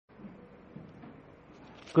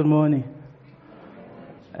Good morning.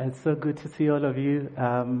 It's so good to see all of you.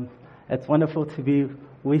 It's wonderful to be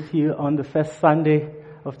with you on the first Sunday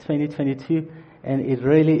of 2022, and it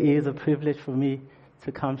really is a privilege for me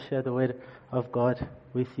to come share the word of God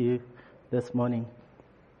with you this morning.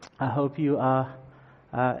 I hope you are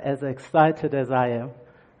as excited as I am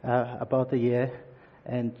about the year,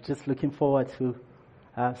 and just looking forward to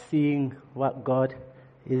seeing what God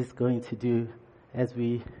is going to do as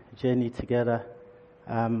we journey together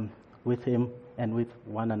with Him and with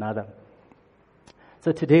one another.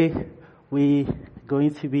 So today we're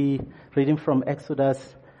going to be reading from Exodus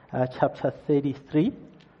chapter 33.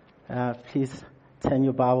 Please turn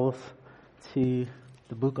your Bibles to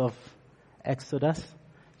the book of Exodus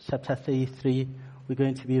chapter 33. We're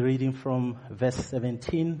going to be reading from verse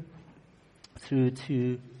 17 through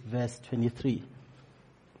to verse 23.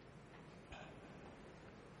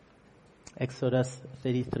 Exodus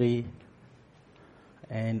 33,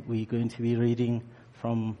 and we're going to be reading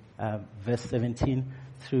from verse 17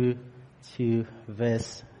 through to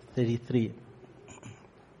verse 33.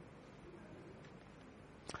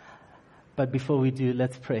 But before we do,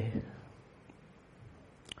 let's pray.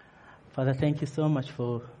 Father, thank you so much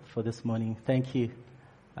for this morning. Thank you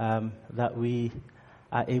that we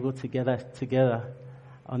are able to gather together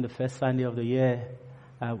on the first Sunday of the year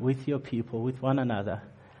with your people, with one another,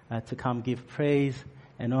 to come give praise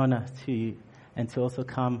and honor to you, and to also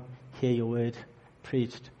come hear your word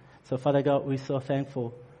preached. So, Father God, we're so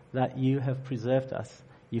thankful that you have preserved us.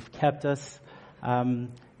 You've kept us.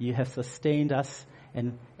 You have sustained us.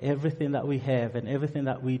 And everything that we have and everything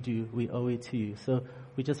that we do, we owe it to you. So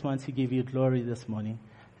we just want to give you glory this morning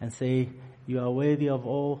and say you are worthy of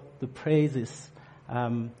all the praises.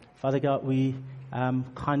 Father God, we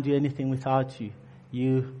can't do anything without you.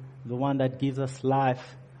 You, the one that gives us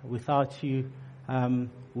life. Without you,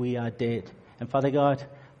 we are dead. And Father God,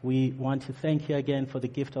 we want to thank you again for the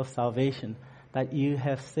gift of salvation, that you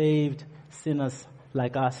have saved sinners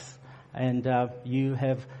like us, and you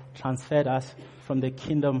have transferred us from the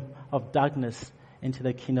kingdom of darkness into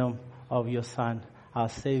the kingdom of your Son, our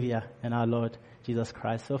Savior and our Lord, Jesus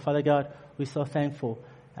Christ. So Father God, we're so thankful,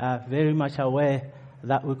 very much aware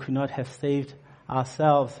that we could not have saved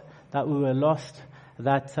ourselves, that we were lost,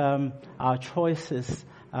 that our choices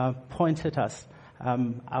pointed us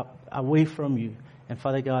away from you. And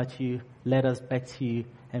Father God, you led us back to you,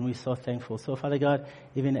 and we're so thankful. So Father God,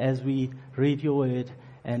 even as we read your word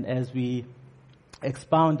and as we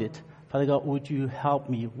expound it, Father God, would you help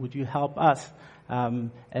me? Would you help us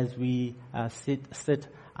as we sit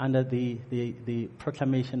under the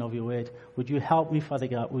proclamation of your word? Would you help me, Father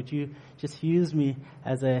God? Would you just use me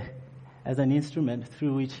as an instrument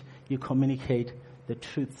through which you communicate the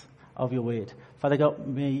truths of your word? Father God,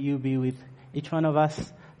 may you be with each one of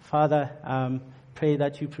us. Father, pray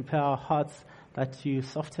that you prepare our hearts, that you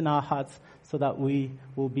soften our hearts so that we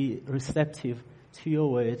will be receptive to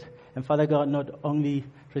your word. And Father God, not only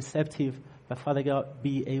receptive, but Father God,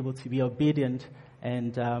 be able to be obedient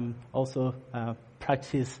and also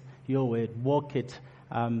practice your word, walk it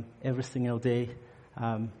every single day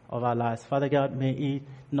of our lives. Father God, may it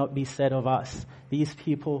not be said of us, these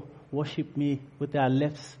people worship me with their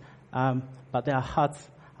lips, but their hearts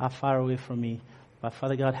are far away from me. But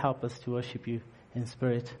Father God, help us to worship you in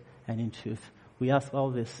spirit and in truth. We ask all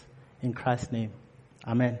this in Christ's name.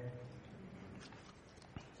 Amen.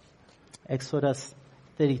 Exodus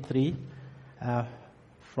 33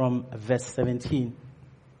 from verse 17.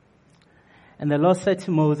 And the Lord said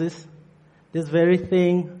to Moses, "This very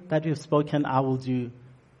thing that you've spoken I will do,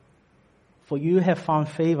 for you have found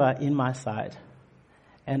favor in my sight.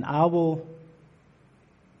 And I will..."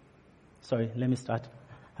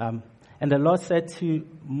 And the Lord said to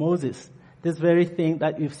Moses, "This very thing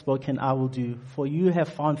that you've spoken I will do, for you have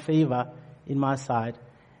found favor in my sight,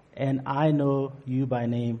 and I know you by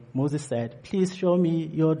name." Moses said, "Please show me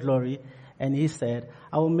your glory." And he said,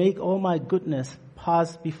 "I will make all my goodness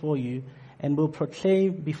pass before you, and will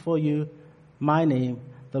proclaim before you my name,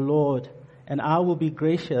 the Lord. And I will be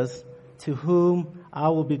gracious to whom I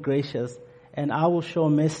will be gracious, and I will show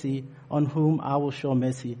mercy on whom I will show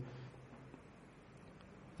mercy."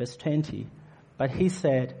 Verse 20, "But he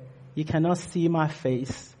said, 'You cannot see my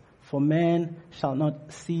face, for man shall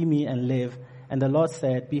not see me and live.' And the Lord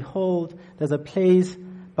said, 'Behold, there's a place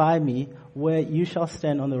by me where you shall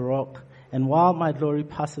stand on the rock. And while my glory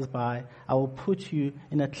passes by, I will put you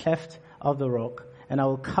in a cleft of the rock, and I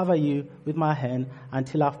will cover you with my hand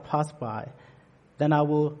until I've passed by. Then I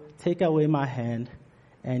will take away my hand,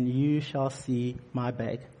 and you shall see my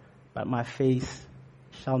back, but my face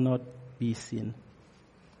shall not be seen."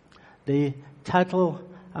 The title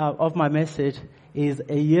of my message is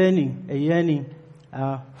a yearning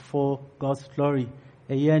for God's glory,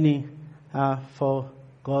 a yearning for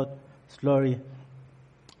God's glory.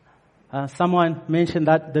 Someone mentioned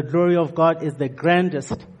that the glory of God is the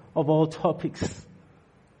grandest of all topics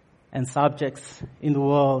and subjects in the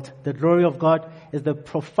world. The glory of God is the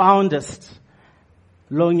profoundest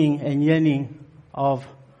longing and yearning of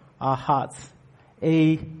our hearts.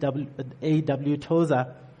 A.W.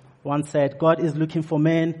 Tozer once said, God is looking for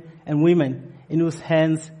men and women in whose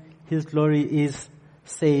hands His glory is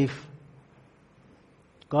safe.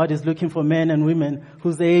 God is looking for men and women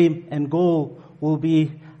whose aim and goal will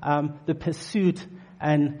be the pursuit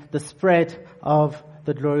and the spread of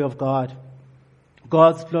the glory of God.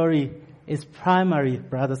 God's glory is primary,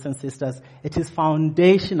 brothers and sisters. It is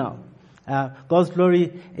foundational. God's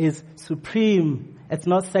glory is supreme. It's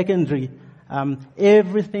not secondary.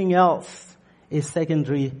 Everything else is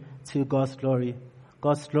secondary to God's glory.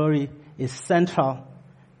 God's glory is central,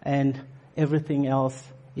 and everything else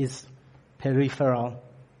is peripheral.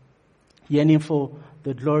 Yearning for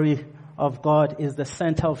the glory of God is the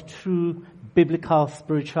center of true biblical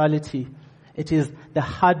spirituality. It is the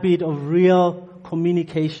heartbeat of real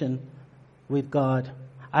communication with God.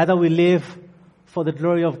 Either we live for the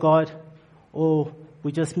glory of God, or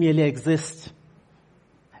we just merely exist.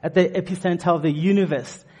 At the epicenter of the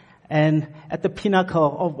universe and at the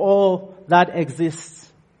pinnacle of all that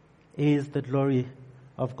exists is the glory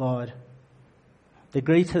of God. The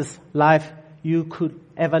greatest life you could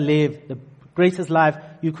ever live, the greatest life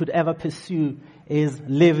you could ever pursue is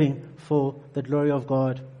living for the glory of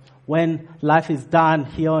God. When life is done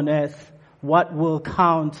here on earth, what will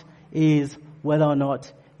count is whether or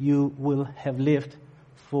not you will have lived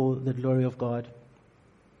for the glory of God.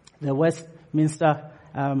 The Westminster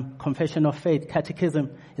Confession of Faith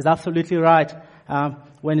Catechism is absolutely right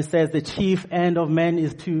when it says the chief end of man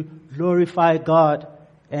is to glorify God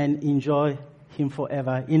and enjoy Him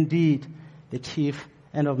forever. Indeed, the chief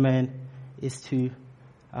end of man is to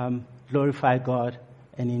glorify God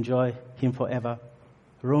and enjoy Him forever.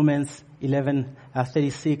 Romans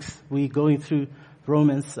 11:36. We're going through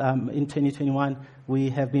Romans in 2021. We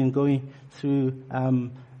have been going through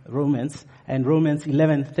Romans, and Romans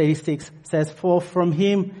 11:36 says, "For from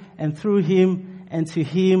Him and through Him and to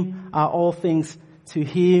Him are all things. To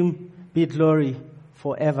Him be glory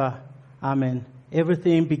forever. Amen."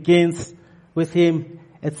 Everything begins with Him.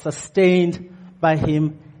 It's sustained by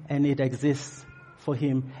Him, and it exists for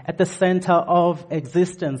Him. At the center of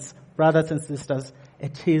existence, brothers and sisters,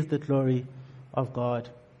 it is the glory of God.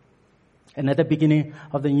 And at the beginning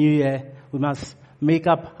of the new year, we must make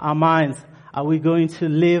up our minds. Are we going to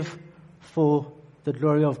live for the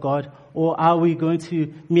glory of God, or are we going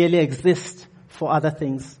to merely exist for other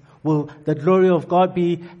things? Will the glory of God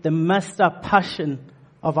be the master passion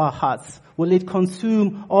of our hearts? Will it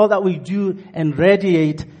consume all that we do and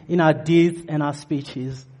radiate in our deeds and our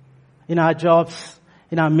speeches? In our jobs,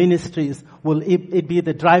 in our ministries, will it be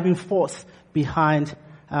the driving force behind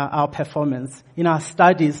our performance? In our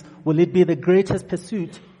studies, will it be the greatest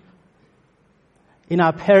pursuit? In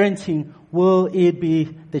our parenting, will it be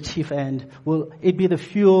the chief end? Will it be the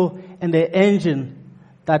fuel and the engine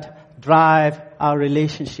that drive our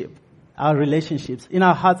relationships? In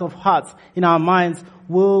our hearts of hearts, in our minds,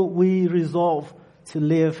 will we resolve to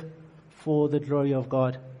live for the glory of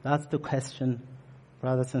God? That's the question,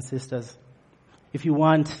 brothers and sisters. If you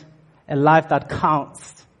want a life that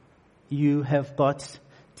counts, you have got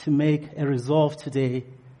to make a resolve today.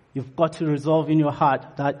 You've got to resolve in your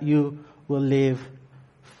heart that you will live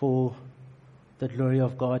for the glory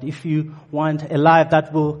of God. If you want a life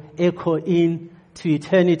that will echo into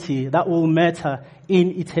eternity, that will matter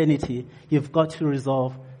in eternity, you've got to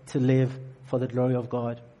resolve to live for the glory of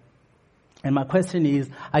God. And my question is,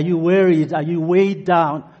 are you worried? Are you weighed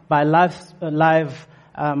down by life's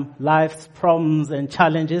problems and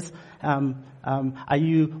challenges? Are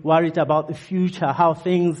you worried about the future, how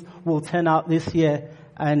things will turn out this year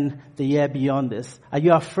and the year beyond this? Are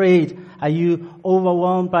you afraid? Are you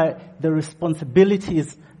overwhelmed by the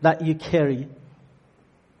responsibilities that you carry?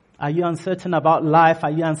 Are you uncertain about life?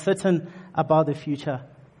 Are you uncertain about the future?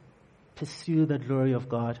 Pursue the glory of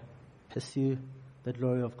God. Pursue the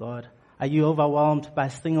glory of God. Are you overwhelmed by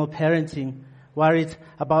single parenting, worried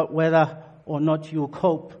about whether or not you'll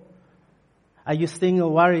cope? Are you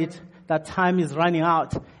single, worried that time is running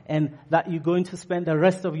out and that you're going to spend the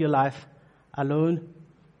rest of your life alone?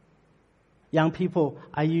 Young people,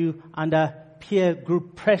 are you under peer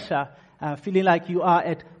group pressure, feeling like you are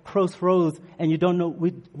at crossroads and you don't know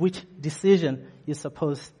which decision you're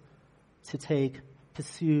supposed to take?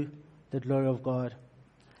 Pursue the glory of God.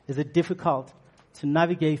 Is it difficult to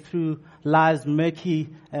navigate through life's murky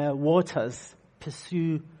waters,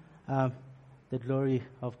 pursue the glory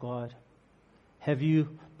of God? Have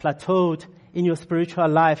you plateaued in your spiritual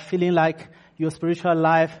life, feeling like your spiritual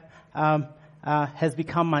life has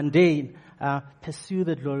become mundane? Pursue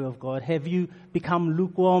the glory of God. Have you become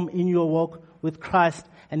lukewarm in your walk with Christ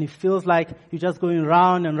and it feels like you're just going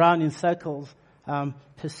round and round in circles?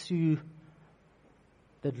 Pursue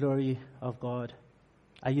the glory of God.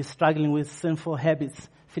 Are you struggling with sinful habits,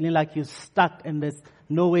 feeling like you're stuck and there's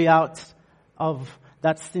no way out of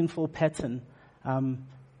that sinful pattern?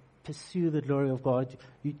 Pursue the glory of God.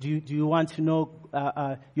 Do you want to know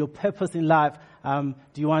your purpose in life?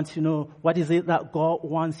 Do you want to know what is it that God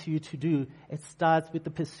wants you to do? It starts with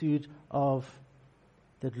the pursuit of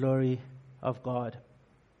the glory of God.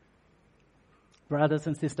 Brothers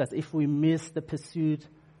and sisters, if we miss the pursuit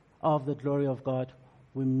of the glory of God,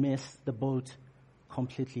 we miss the boat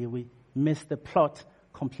completely. We miss the plot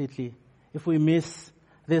completely. If we miss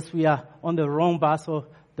this, we are on the wrong bus or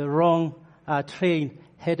the wrong train,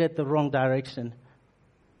 headed the wrong direction.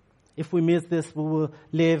 If we miss this, we will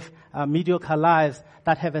live mediocre lives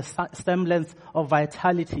that have a semblance of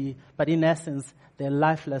vitality, but in essence, they're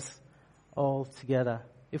lifeless altogether.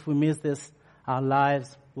 If we miss this, our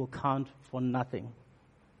lives will count for nothing.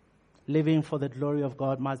 Living for the glory of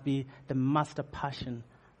God must be the master passion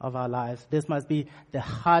of our lives. This must be the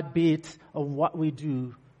heartbeat of what we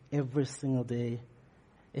do every single day.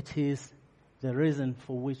 It is the reason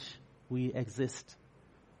for which we exist.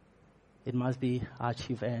 It must be our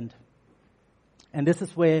chief end. And this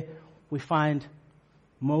is where we find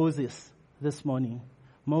Moses this morning.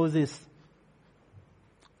 Moses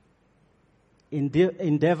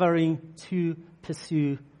endeavoring to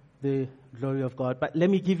pursue the glory of God. But let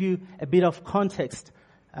me give you a bit of context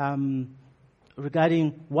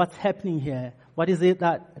regarding what's happening here. What is it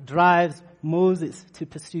that drives Moses to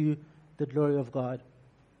pursue the glory of God?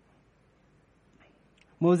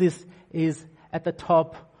 Moses is at the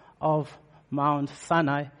top of Mount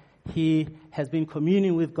Sinai. He has been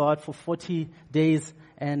communing with God for 40 days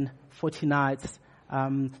and 40 nights.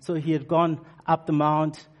 So he had gone up the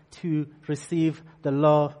mount to receive the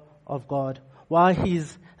law of God. While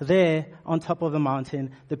he's there on top of the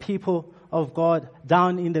mountain, the people of God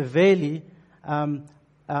down in the valley,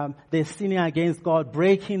 they're sinning against God,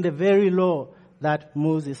 breaking the very law that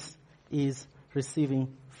Moses is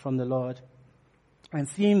receiving from the Lord. And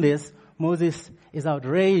seeing this, Moses is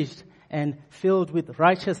outraged and filled with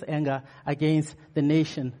righteous anger against the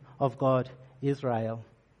nation of God, Israel.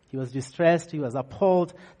 He was distressed, he was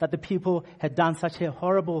appalled that the people had done such a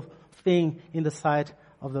horrible thing in the sight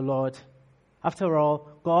of the Lord. After all,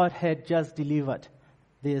 God had just delivered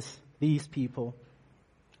these people.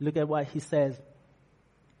 Look at what he says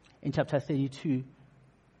in chapter 32,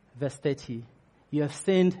 verse 30. You have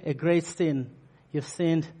sinned a great sin. You have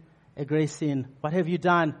sinned a great sin. What have you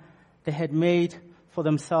done? They had made for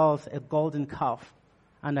themselves a golden calf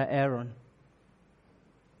under Aaron.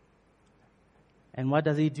 And what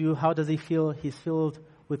does he do? How does he feel? He's filled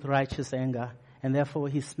with righteous anger. And therefore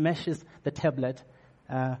he smashes the tablet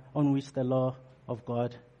on which the law of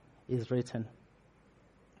God is written.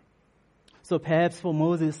 So perhaps for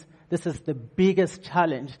Moses, this is the biggest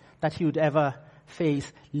challenge that he would ever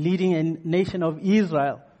face, leading a nation of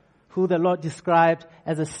Israel, who the Lord described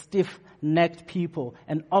as a stiff-necked people,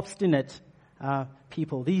 an obstinate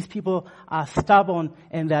people. These people are stubborn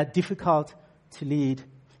and they are difficult to lead.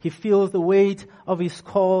 He feels the weight of his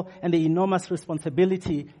call and the enormous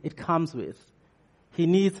responsibility it comes with. He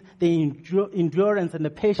needs the endurance and the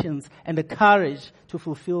patience and the courage to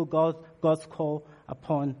fulfill God's call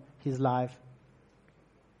upon his life.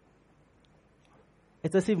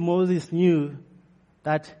 It's as if Moses knew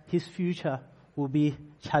that his future will be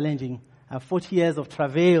challenging. 40 years of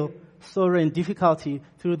travail, sorrow and difficulty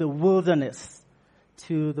through the wilderness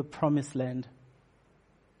to the promised land.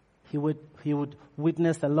 He would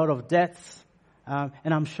witness a lot of deaths,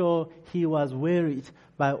 and I'm sure he was worried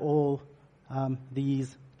by all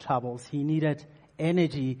these troubles. He needed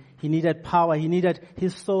energy, he needed power, he needed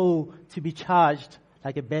his soul to be charged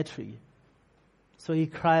like a battery. So he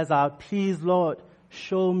cries out, "Please, Lord,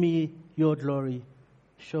 show me your glory.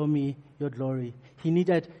 Show me your glory." He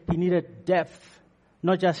needed depth,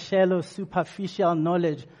 not just shallow, superficial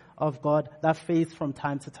knowledge of God that fades from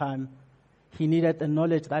time to time. He needed the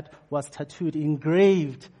knowledge that was tattooed,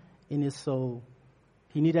 engraved in his soul.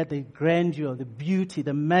 He needed the grandeur, the beauty,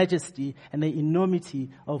 the majesty, and the enormity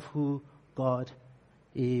of who God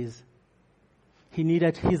is. He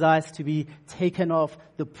needed his eyes to be taken off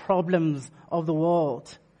the problems of the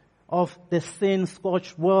world, of the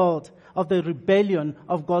sin-scorched world, of the rebellion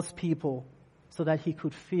of God's people. so that he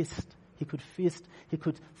could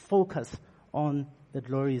focus on the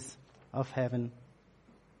glories of heaven.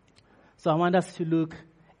 So I want us to look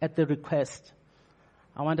at the request.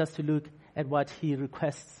 I want us to look at what he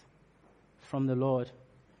requests from the Lord.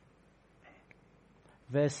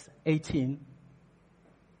 Verse 18.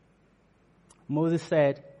 Moses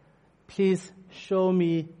said, "Please show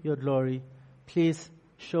me your glory. Please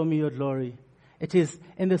show me your glory." It is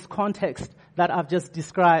in this context that I've just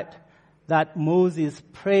described that Moses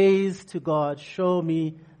prays to God, "Show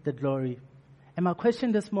me the glory." And my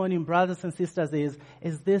question this morning, brothers and sisters,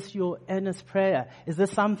 is this your earnest prayer? Is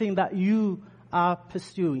this something that you are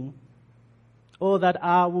pursuing? Or that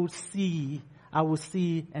I will see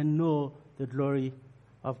and know the glory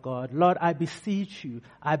of God? Lord, I beseech you,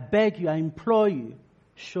 I beg you, I implore you,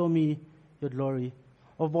 show me your glory.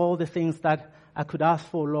 Of all the things that I could ask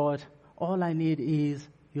for, Lord, all I need is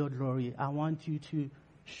your glory. I want you to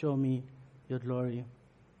show me your glory.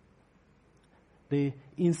 The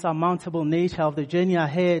insurmountable nature of the journey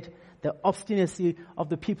ahead, the obstinacy of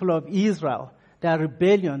the people of Israel, their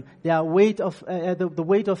rebellion, their weight of the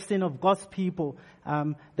weight of sin of God's people,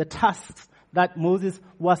 the tasks that Moses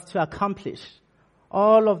was to accomplish.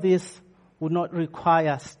 All of this would not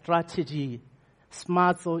require strategy,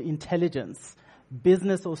 smarts or intelligence,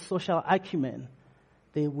 business or social acumen.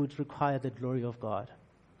 They would require the glory of God.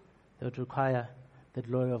 They would require the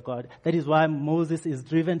glory of God. That is why Moses is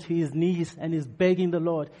driven to his knees and is begging the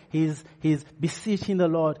Lord. He's beseeching the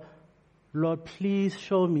Lord, "Lord, please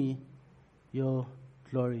show me your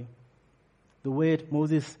glory." The word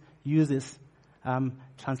Moses uses,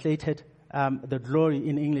 translated the glory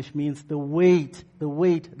in English, means the weight,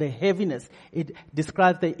 the heaviness. It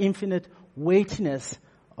describes the infinite weightiness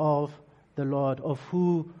of the Lord, of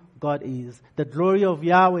who God is. The glory of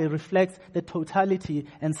Yahweh reflects the totality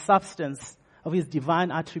and substance of his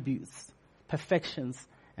divine attributes, perfections,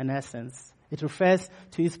 and essence. It refers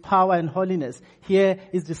to his power and holiness. Here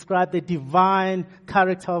is described the divine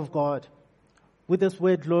character of God. With this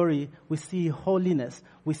word glory, we see holiness.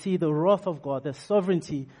 We see the wrath of God, the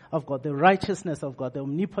sovereignty of God, the righteousness of God, the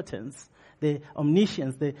omnipotence, the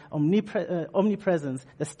omniscience, the omnipresence,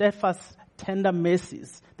 the steadfast, tender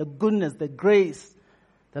mercies, the goodness, the grace,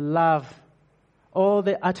 the love. All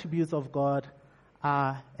the attributes of God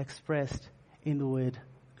are expressed in the word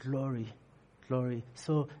glory. Glory.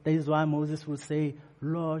 So that is why Moses would say,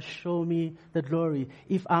 "Lord, show me the glory."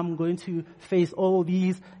 If I'm going to face all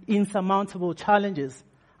these insurmountable challenges,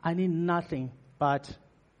 I need nothing but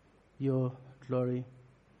your glory.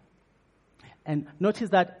 And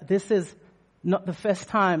notice that this is not the first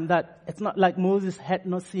time that it's not like Moses had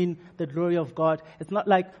not seen the glory of God. It's not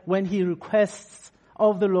like when he requests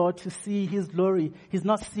of the Lord to see his glory, he's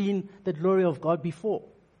not seen the glory of God before.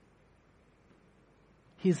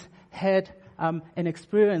 He's had an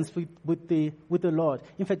experience with the Lord.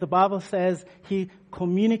 In fact, the Bible says he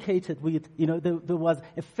communicated with, there was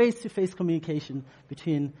a face-to-face communication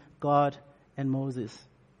between God and Moses.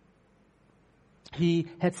 He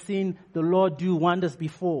had seen the Lord do wonders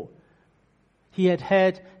before. He had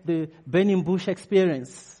had the burning bush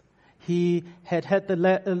experience. He had had the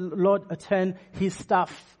Lord turn his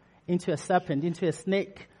staff into a serpent, into a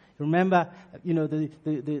snake. Remember,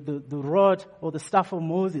 the rod or the staff of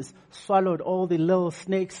Moses swallowed all the little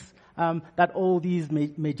snakes that all these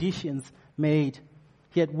magicians made.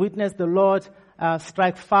 He had witnessed the Lord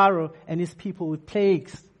strike Pharaoh and his people with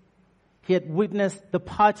plagues. He had witnessed the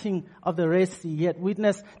parting of the Red Sea. He had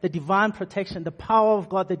witnessed the divine protection, the power of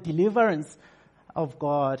God, the deliverance of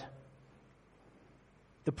God,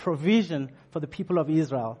 the provision for the people of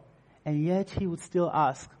Israel. And yet he would still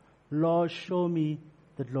ask, "Lord, show me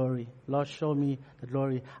the glory. Lord, show me the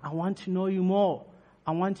glory. I want to know you more.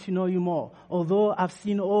 I want to know you more. Although I've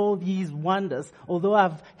seen all these wonders, although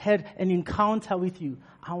I've had an encounter with you,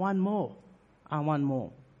 I want more. I want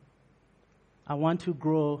more. I want to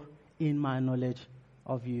grow in my knowledge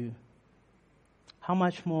of you." How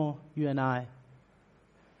much more you and I,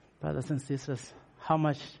 brothers and sisters, how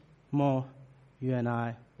much more you and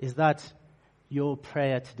I? Is that your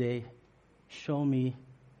prayer today? Show me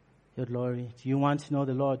your glory. Do you want to know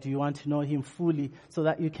the Lord? Do you want to know him fully so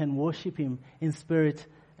that you can worship him in spirit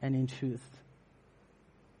and in truth?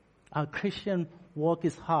 Our Christian walk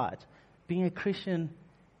is hard. Being a Christian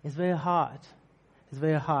is very hard. It's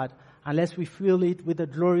very hard. Unless we fill it with the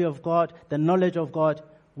glory of God, the knowledge of God,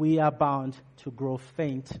 we are bound to grow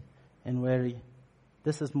faint and weary.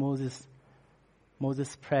 This is Moses'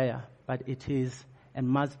 prayer, but it is and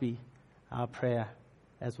must be our prayer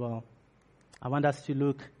as well. I want us to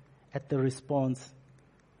look at the response.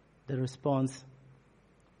 The response.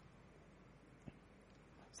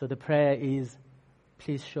 So the prayer is,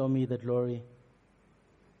 please show me the glory.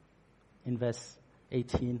 In verse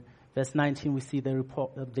 18. Verse 19, we see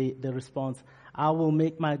the response. I will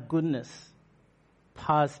make my goodness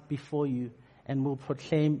pass before you and will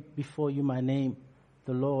proclaim before you my name,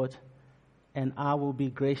 the Lord. And I will be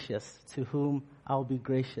gracious to whom I will be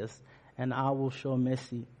gracious, and I will show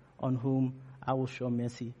mercy on whom I will show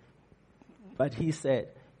mercy. But he said,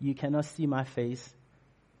 you cannot see my face,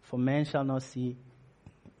 for man shall not see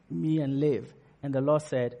me and live. And the Lord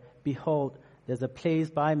said, behold, there's a place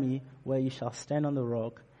by me where you shall stand on the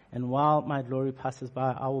rock, and while my glory passes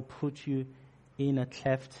by, I will put you in a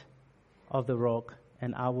cleft of the rock,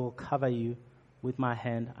 and I will cover you with my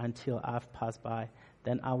hand until I've passed by.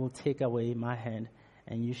 Then I will take away my hand,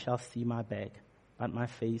 and you shall see my back, but my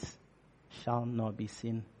face shall not be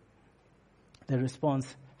seen. The response,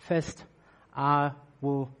 first, I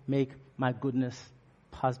will make my goodness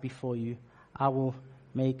pass before you. I will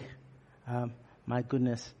make my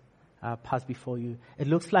goodness pass before you. It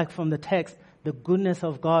looks like from the text, the goodness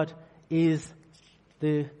of God is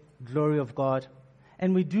the glory of God.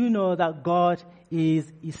 And we do know that God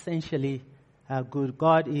is essentially good.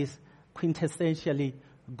 God is quintessentially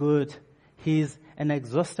good. He is an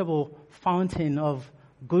inexhaustible fountain of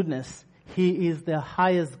goodness. He is the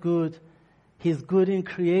highest good. He's good in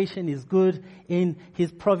creation. He's good in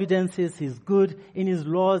His providences. He's good in His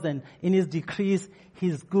laws and in His decrees.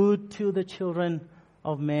 He's good to the children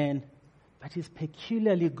of man. But He's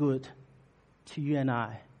peculiarly good to you and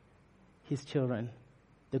I, His children.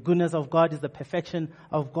 The goodness of God is the perfection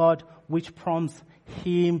of God, which prompts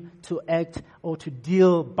Him to act or to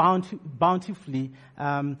deal bountifully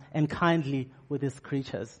and kindly with His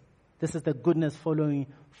creatures. This is the goodness following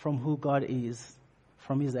from who God is,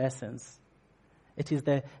 from His essence. It is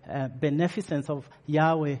the beneficence of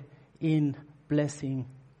Yahweh in blessing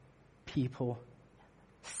people,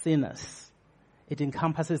 sinners. It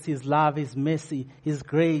encompasses His love, His mercy, His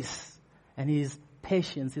grace, and His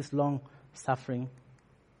patience, His long suffering.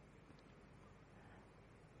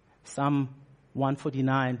 Psalm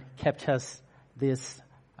 149 captures this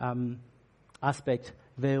aspect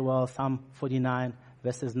very well. Psalm 49,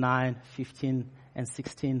 verses 9, 15, and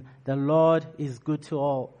 16. The Lord is good to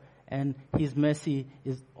all, and His mercy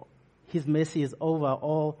is over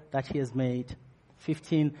all that He has made.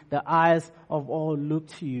 15. The eyes of all look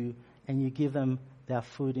to you, and you give them their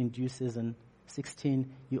food in due season. 16.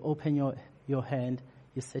 You open your hand,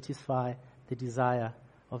 you satisfy the desire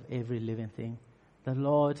of every living thing. The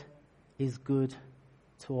Lord is good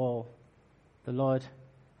to all. The Lord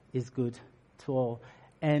is good to all.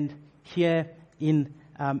 And here in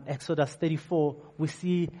Exodus 34, we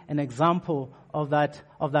see an example of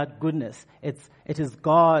that goodness. It is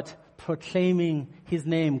God proclaiming His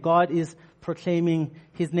name. God is proclaiming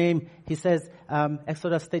His name. He says,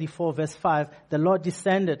 Exodus 34, verse 5, the Lord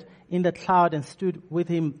descended in the cloud and stood with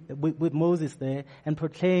him, with Moses there, and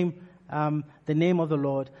proclaimed the name of the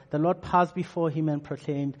Lord. The Lord passed before him and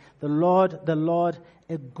proclaimed, the Lord,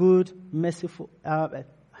 a good, merciful.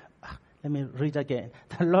 Let me read again.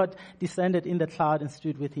 The Lord descended in the cloud and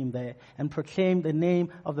stood with him there and proclaimed the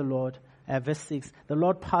name of the Lord. Verse 6, the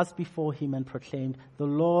Lord passed before him and proclaimed, the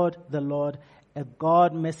Lord, a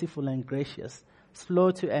God merciful and gracious,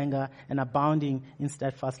 slow to anger and abounding in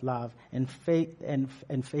steadfast love and faith and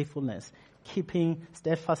faithfulness, keeping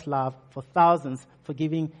steadfast love for thousands,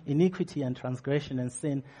 forgiving iniquity and transgression and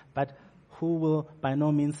sin, but who will by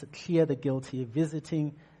no means clear the guilty,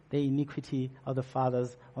 visiting the iniquity of the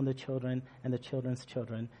fathers on the children and the children's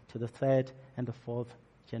children to the third and the fourth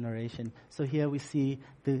generation. So here we see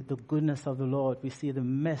the goodness of the Lord. We see the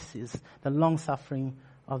mercies, the long suffering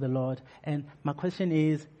of the Lord. And my question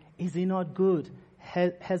is He not good?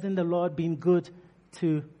 Hasn't the Lord been good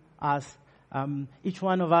to us? Each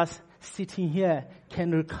one of us sitting here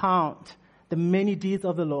can recount the many deeds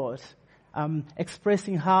of the Lord,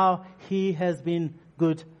 expressing how He has been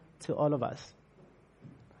good to all of us.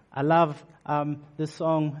 I love the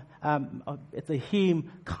song, it's a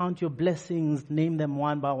hymn, count your blessings, name them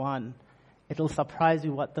one by one. It'll surprise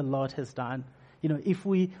you what the Lord has done. You know, if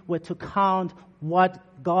we were to count what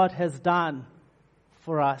God has done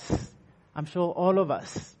for us, I'm sure all of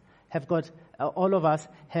us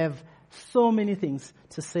have so many things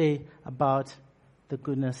to say about the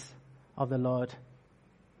goodness of the Lord.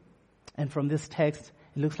 And from this text,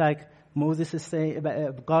 it looks like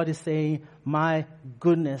God is saying, my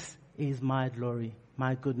goodness is my glory.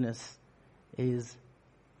 My goodness is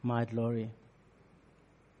my glory.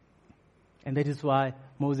 And that is why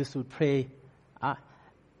Moses would pray,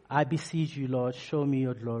 I beseech you, Lord, show me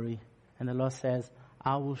your glory. And the Lord says,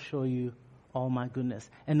 I will show you all my goodness.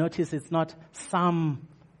 And notice it's not some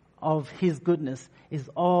of his goodness is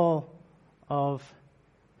all of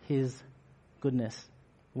his goodness.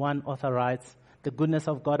 One author writes, the goodness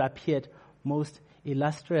of God appeared most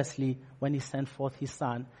illustriously when he sent forth his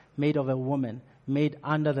Son, made of a woman, made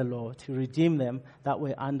under the law, to redeem them that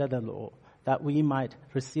were under the law, that we might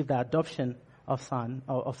receive the adoption of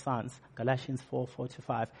sons. Galatians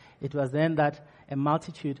 4:4-5. It was then that a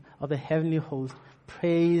multitude of the heavenly host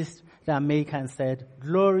praised their Maker and said,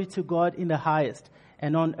 "Glory to God in the highest,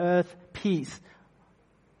 and on earth peace,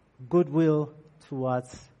 goodwill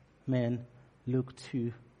towards men." Luke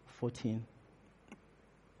 2:14.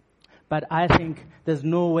 But I think there's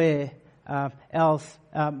nowhere else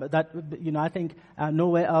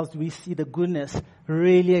nowhere else do we see the goodness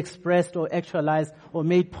really expressed or actualized or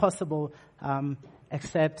made possible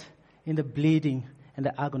except in the bleeding and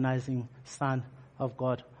the agonizing Son of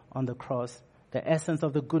God on the cross. The essence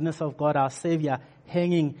of the goodness of God, our Savior,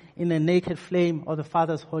 hanging in the naked flame of the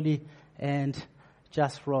Father's holy and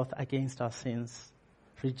just wrath against our sins,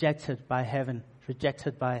 rejected by heaven,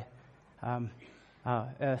 rejected by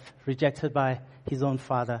earth, rejected by his own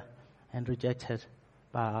Father, and rejected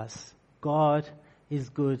by us. God is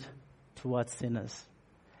good towards sinners.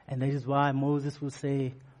 And that is why Moses would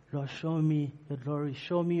say, "Lord, show me your glory,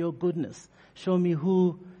 show me your goodness, show me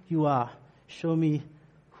who you are, show me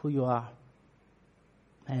who you are."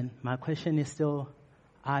 And my question is still,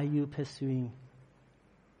 are you pursuing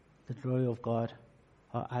the glory of God,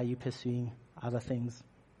 or are you pursuing other things?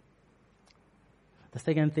 The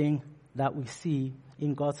second thing that we see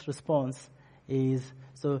in God's response is,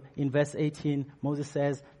 so in verse 18, Moses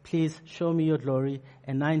says, "Please show me your glory."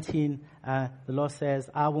 And 19, the Lord says,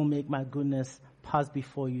 "I will make my goodness pass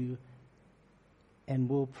before you and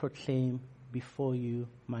will proclaim before you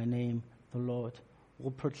my name, the Lord."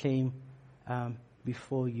 Will proclaim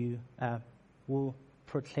before you, will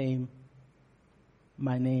proclaim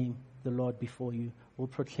my name, the Lord, before you. Will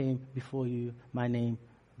proclaim before you my name,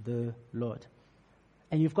 the Lord.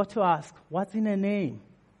 And you've got to ask, what's in a name?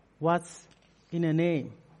 What's in a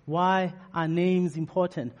name? Why are names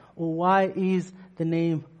important? Or why is the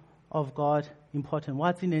name of God important?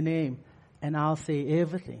 What's in a name? And I'll say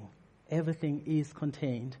everything. Everything is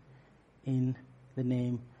contained in the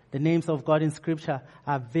name. The names of God in Scripture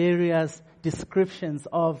are various descriptions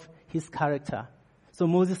of his character. So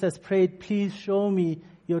Moses has prayed, "Please show me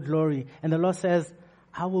your glory." And the Lord says,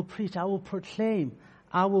 "I will preach, I will proclaim,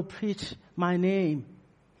 I will preach my name,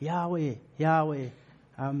 Yahweh, Yahweh."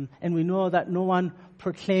 And we know that no one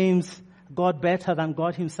proclaims God better than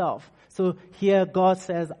God himself. So here God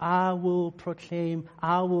says, "I will proclaim,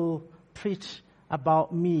 I will preach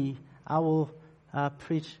about me. I will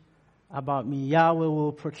preach about me." Yahweh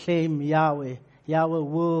will proclaim Yahweh. Yahweh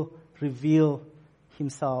will reveal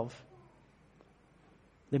himself.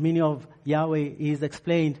 The meaning of Yahweh is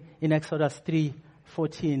explained in Exodus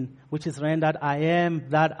 3:14, which is rendered, "I am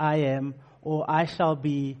that I am," or "I shall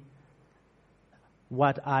be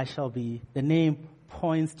what I shall be." The name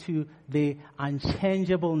points to the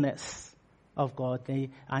unchangeableness of God, the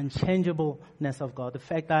unchangeableness of God, the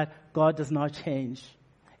fact that God does not change.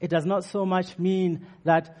 It does not so much mean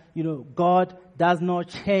that, God does not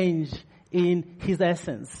change in his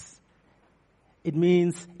essence. It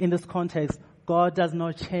means, in this context, God does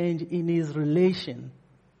not change in his relation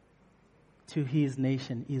to his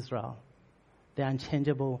nation, Israel. The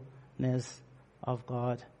unchangeableness of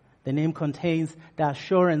God. The name contains the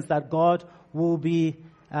assurance that God will be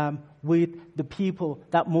with the people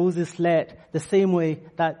that Moses led, the same way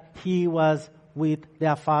that he was with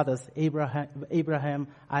their fathers, Abraham,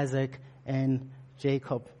 Isaac, and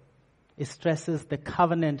Jacob. It stresses the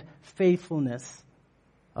covenant faithfulness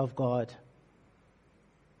of God.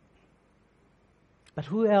 But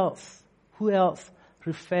who else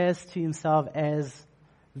refers to himself as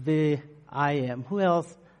the I am? Who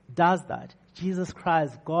else does that? Jesus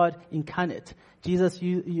Christ, God incarnate. Jesus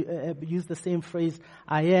used the same phrase,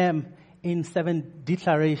 "I am," in 7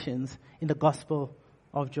 declarations in the Gospel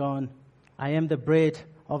of John. "I am the bread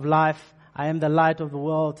of life. I am the light of the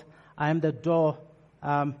world. I am the door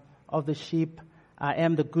of the sheep. I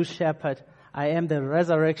am the good shepherd. I am the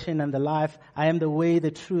resurrection and the life. I am the way,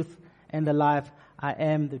 the truth, and the life. I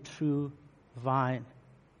am the true vine."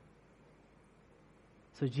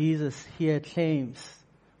 So Jesus here claims,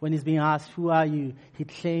 when he's being asked, "Who are you?" he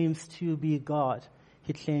claims to be God.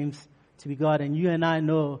 He claims to be God. And you and I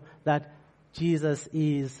know that Jesus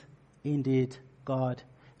is indeed God.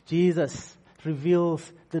 Jesus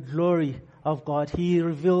reveals the glory of God. He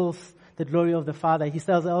reveals the glory of the Father. He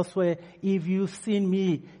says elsewhere, "If you've seen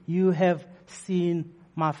me, you have seen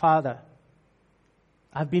my Father."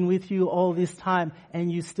 I've been with you all this time,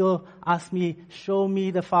 and you still ask me, show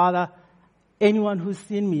me the Father. Anyone who's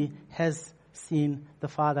seen me has seen the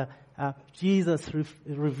Father. Jesus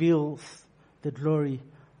reveals the glory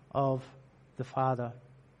of the Father.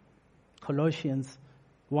 Colossians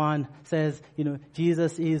 1 says,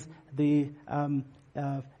 Jesus is the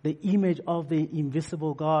image of the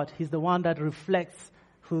invisible God. He's the one that reflects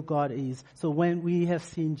who God is. So when we have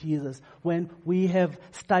seen Jesus, when we have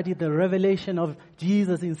studied the revelation of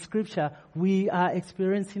Jesus in Scripture, we are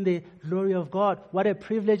experiencing the glory of God. What a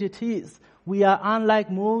privilege it is. We are unlike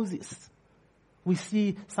Moses. We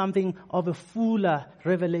see something of a fuller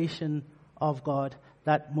revelation of God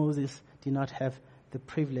that Moses did not have the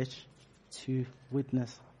privilege to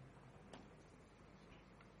witness.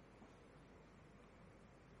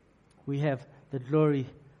 We have the glory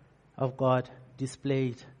of God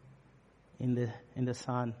displayed in the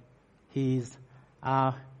Son. He is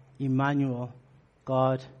our Emmanuel.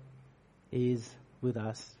 God is with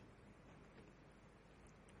us.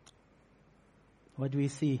 What do we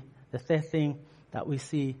see? The third thing that we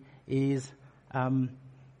see is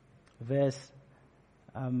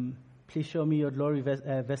please show me your glory,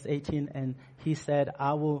 verse 18. And he said,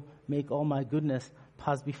 I will make all my goodness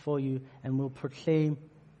pass before you, and will proclaim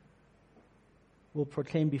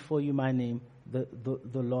before you my name, the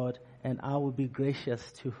Lord, and I will be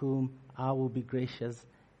gracious to whom I will be gracious,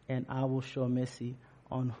 and I will show mercy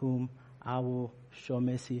on whom I will show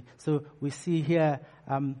mercy. So we see here,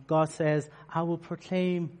 God says, I will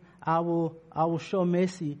proclaim, I will show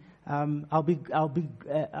mercy. I'll be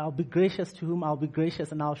gracious to whom I'll be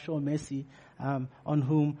gracious, and I'll show mercy on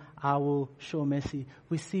whom I will show mercy.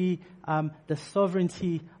 We see the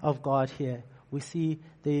sovereignty of God here. We see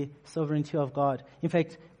the sovereignty of God. In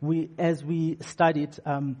fact, as we studied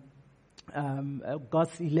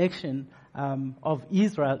God's election of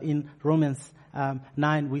Israel in Romans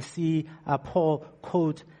 9, we see Paul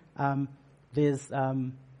quote this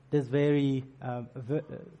very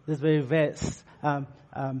verse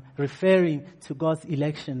referring to God's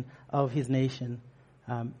election of His nation,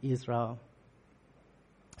 Israel.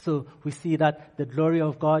 So we see that the glory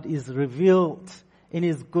of God is revealed in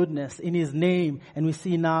His goodness, in His name, and we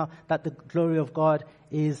see now that the glory of God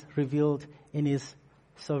is revealed in His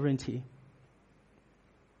sovereignty.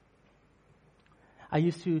 I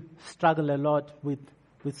used to struggle a lot with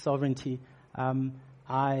sovereignty.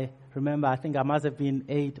 I remember, I think I must have been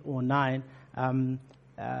 8 or 9.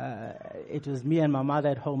 It was me and my mother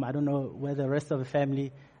at home. I don't know where the rest of the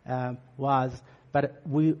family was, but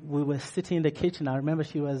we were sitting in the kitchen. I remember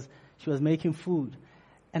she was making food.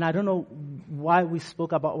 And I don't know why we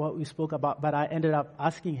spoke about what we spoke about, but I ended up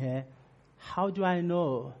asking her, how do I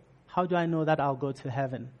know that I'll go to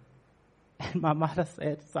heaven? And my mother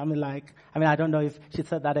said something like, I don't know if she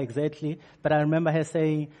said that exactly, but I remember her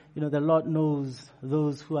saying, the Lord knows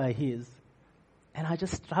those who are His. And I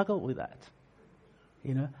just struggled with that.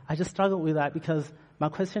 I just struggled with that because my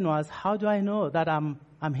question was, how do I know that I'm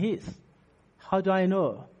His? How do I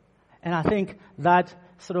know? And I think that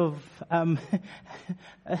sort of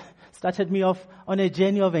started me off on a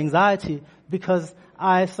journey of anxiety because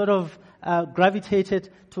I sort of oscillated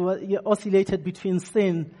between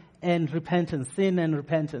sin and repentance.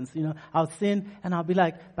 I'll sin and I'll be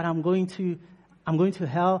like, but I'm going to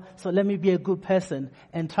hell, so let me be a good person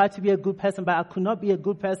and try to be a good person, but I could not be a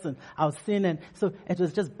good person. I'll sin, and so it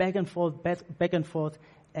was just back and forth,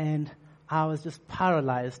 and I was just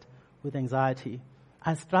paralyzed with anxiety.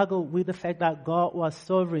 I struggled with the fact that God was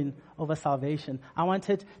sovereign over salvation. I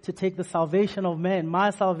wanted to take the salvation of man, my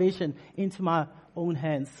salvation, into my own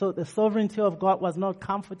hands. So the sovereignty of God was not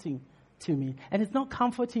comforting to me. And it's not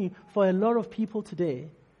comforting for a lot of people today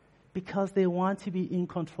because they want to be in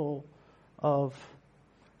control of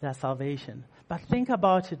their salvation. But think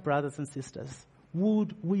about it, brothers and sisters.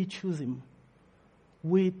 Would we choose Him?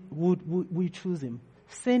 Would we choose Him?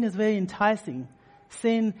 Sin is very enticing.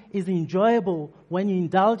 Sin is enjoyable when you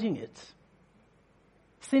indulge in it.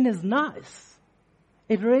 Sin is nice.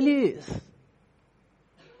 It really is.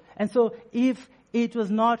 And so if it was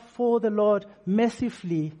not for the Lord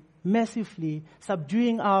mercifully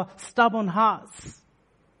subduing our stubborn hearts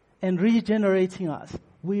and regenerating us,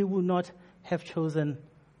 we would not have chosen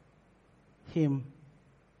Him.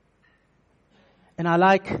 And I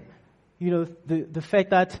like, the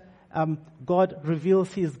fact that God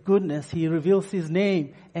reveals His goodness, He reveals His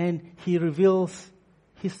name, and He reveals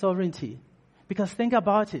His sovereignty. Because think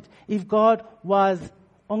about it. If God was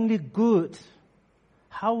only good,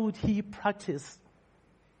 how would He practice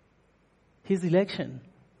His election?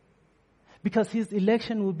 Because His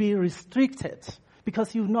election would be restricted,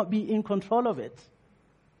 because He would not be in control of it.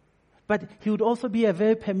 But he would also be a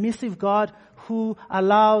very permissive God who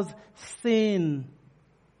allows sin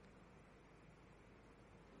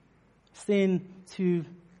to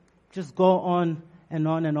just go on and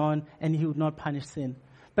on and on, and he would not punish sin.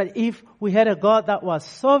 But if we had a God that was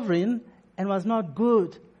sovereign and was not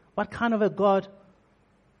good, what kind of a God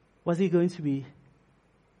was he going to be?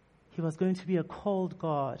 He was going to be a cold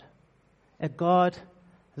God, a God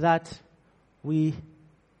that we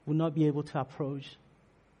would not be able to approach.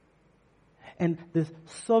 And the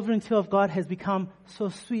sovereignty of God has become so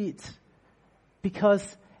sweet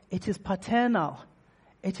because it is paternal.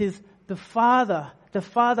 It is the Father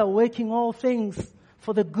working all things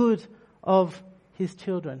for the good of his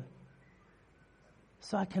children.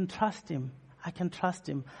 So I can trust him. I can trust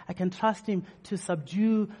him. I can trust him to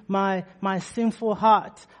subdue my sinful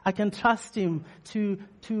heart. I can trust him to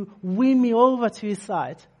win me over to his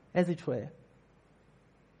side, as it were.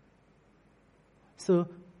 So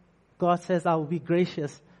God says, I will be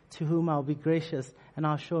gracious to whom I will be gracious, and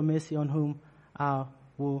I'll show mercy on whom I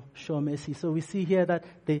will show mercy. So we see here that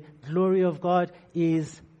the glory of God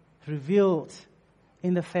is revealed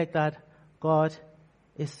in the fact that God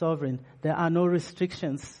is sovereign. There are no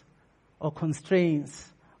restrictions or constraints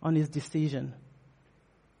on his decision.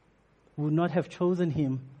 We would not have chosen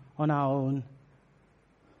him on our own.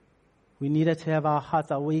 We needed to have our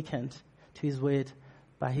hearts awakened to his word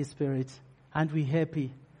by his Spirit. Aren't we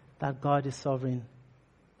happy that God is sovereign?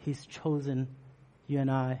 He's chosen you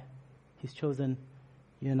and I. He's chosen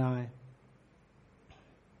you and I.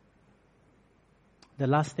 The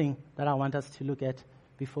last thing that I want us to look at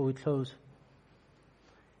before we close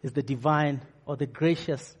is the divine or the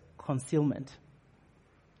gracious concealment.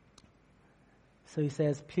 So he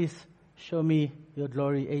says, please show me your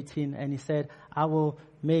glory, 18. And he said, I will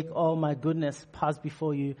make all my goodness pass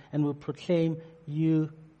before you and will proclaim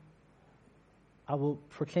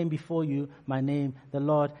before you my name, the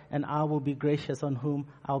Lord, and I will be gracious on whom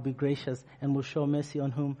I will be gracious, and will show mercy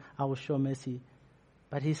on whom I will show mercy.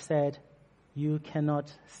 But he said, you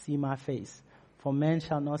cannot see my face, for man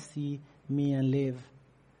shall not see me and live.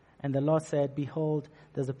 And the Lord said, behold,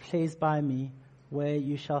 there's a place by me where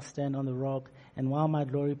you shall stand on the rock, and while my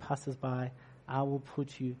glory passes by, I will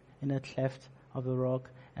put you in a cleft of the rock,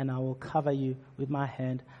 and I will cover you with my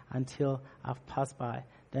hand until I've passed by.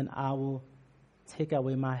 Then I will take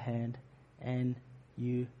away my hand, and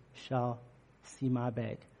you shall see my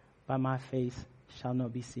back, but my face shall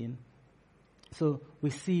not be seen. So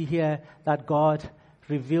we see here that God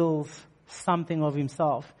reveals something of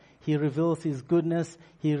himself. He reveals his goodness,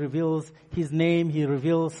 he reveals his name, he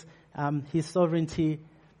reveals his sovereignty,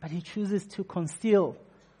 but he chooses to conceal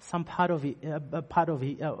some part of his.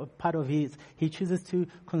 He chooses to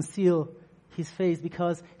conceal his face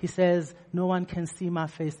because he says, no one can see my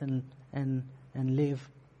face and live.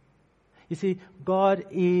 You see, God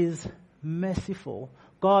is merciful.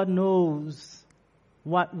 God knows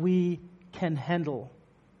what we can handle.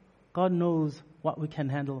 God knows what we can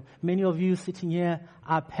handle. Many of you sitting here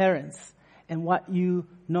are parents, and what you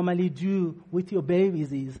normally do with your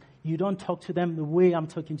babies is you don't talk to them the way I'm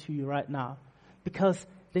talking to you right now, because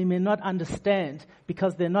they may not understand,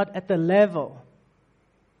 because they're not at the level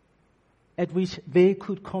at which they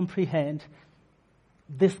could comprehend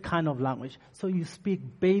this kind of language. So you speak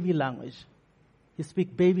baby language. You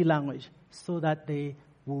speak baby language so that there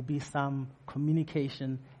will be some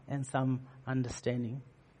communication and some understanding.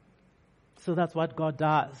 So that's what God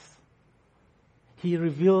does. He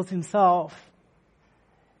reveals himself,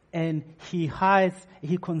 and he hides,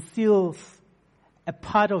 he conceals a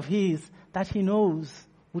part of his that he knows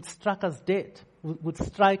would strike us dead,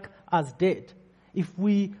 if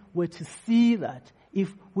we were to see that.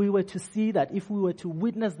 If we were to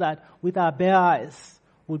witness that with our bare eyes,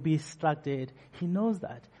 would be struck dead. He knows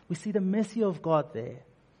that. We see the mercy of God there.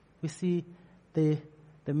 We see the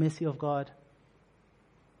mercy of God.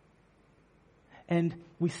 And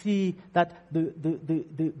we see that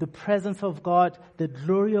the presence of God, the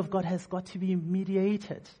glory of God has got to be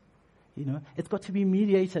mediated. It's got to be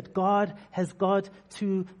mediated. God has got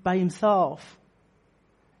to, by himself,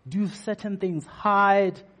 do certain things,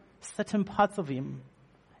 hide certain parts of him.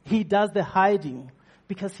 He does the hiding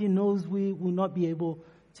because he knows we will not be able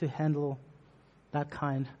to handle that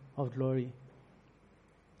kind of glory.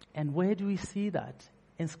 And where do we see that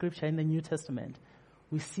in Scripture, in the New Testament?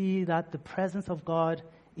 We see that the presence of God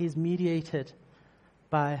is mediated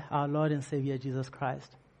by our Lord and Savior Jesus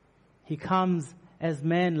Christ. He comes as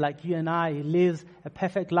man like you and I. He lives a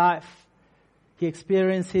perfect life. He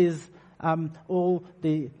experiences all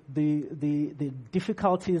the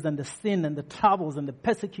difficulties and the sin and the troubles and the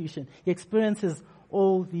persecution. He experiences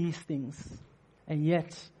all these things. And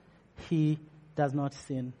yet, he does not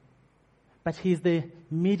sin. But he's the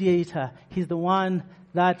mediator. He's the one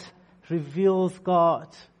that reveals God.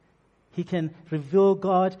 He can reveal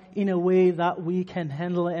God in a way that we can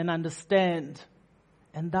handle and understand.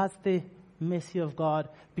 And that's the mercy of God.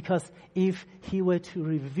 Because if he were to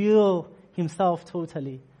reveal himself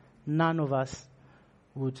totally, none of us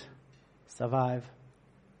would survive.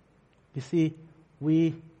 You see,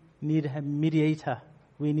 we need a mediator.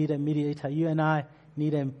 We need a mediator. You and I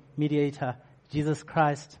need a mediator. Jesus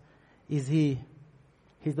Christ is he.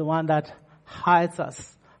 He's the one that hides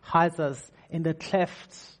us in the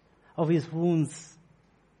clefts of his wounds,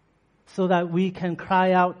 so that we can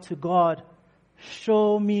cry out to God,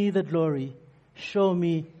 show me the glory, show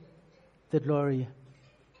me the glory.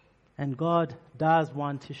 And God does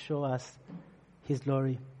want to show us his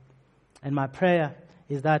glory. And my prayer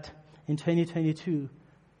is that in 2022,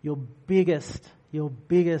 your biggest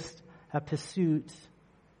pursuit,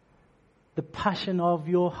 the passion of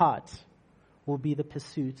your heart, will be the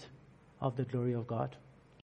pursuit of the glory of God.